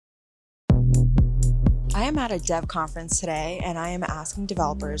I am at a dev conference today and I am asking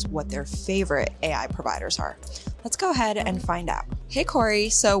developers what their favorite AI providers are. Let's go ahead and find out. Hey Corey,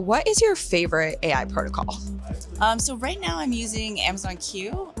 so what is your favorite AI protocol? So right now I'm using Amazon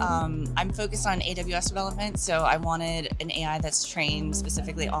Q. I'm focused on AWS development, so I wanted an AI that's trained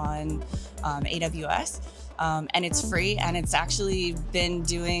specifically on AWS. And it's free, and it's actually been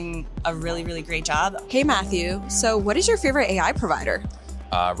doing a really great job. Hey Matthew, so what is your favorite AI provider?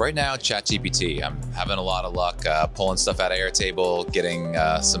 Right now, ChatGPT. I'm having a lot of luck pulling stuff out of Airtable, getting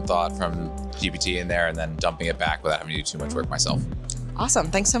some thought from GPT in there, and then dumping it back without having to do too much work myself.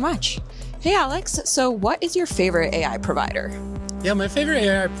 Awesome, thanks so much. Hey Alex, so what is your favorite AI provider? Yeah, my favorite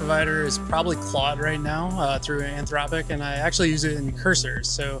AI provider is probably Claude right now through Anthropic, and I actually use it in Cursor.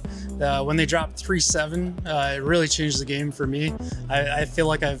 So when they dropped 3.7, it really changed the game for me. I feel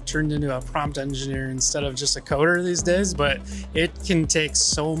like I've turned into a prompt engineer instead of just a coder these days, but it can take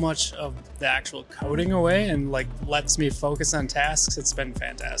so much of the actual coding away and lets me focus on tasks. It's been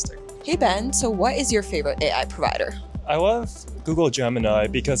fantastic. Hey Ben, so what is your favorite AI provider? I love Google Gemini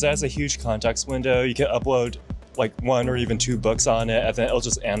because it has a huge context window. You can upload like 1 or even 2 books on it, and then it'll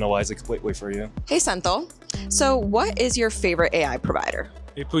just analyze it completely for you. Hey Senthil, so what is your favorite AI provider?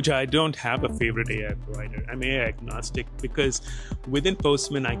 Hey Pooja, I don't have a favorite AI provider. I'm AI agnostic because within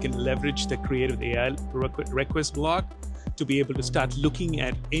Postman, I can leverage the creative AI request block to be able to start looking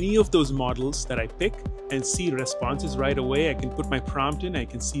at any of those models that I pick and see responses right away. I can put my prompt in, I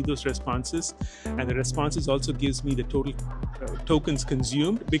can see those responses, and the responses also gives me the total tokens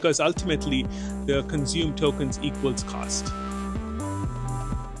consumed, because ultimately the consumed tokens equals cost.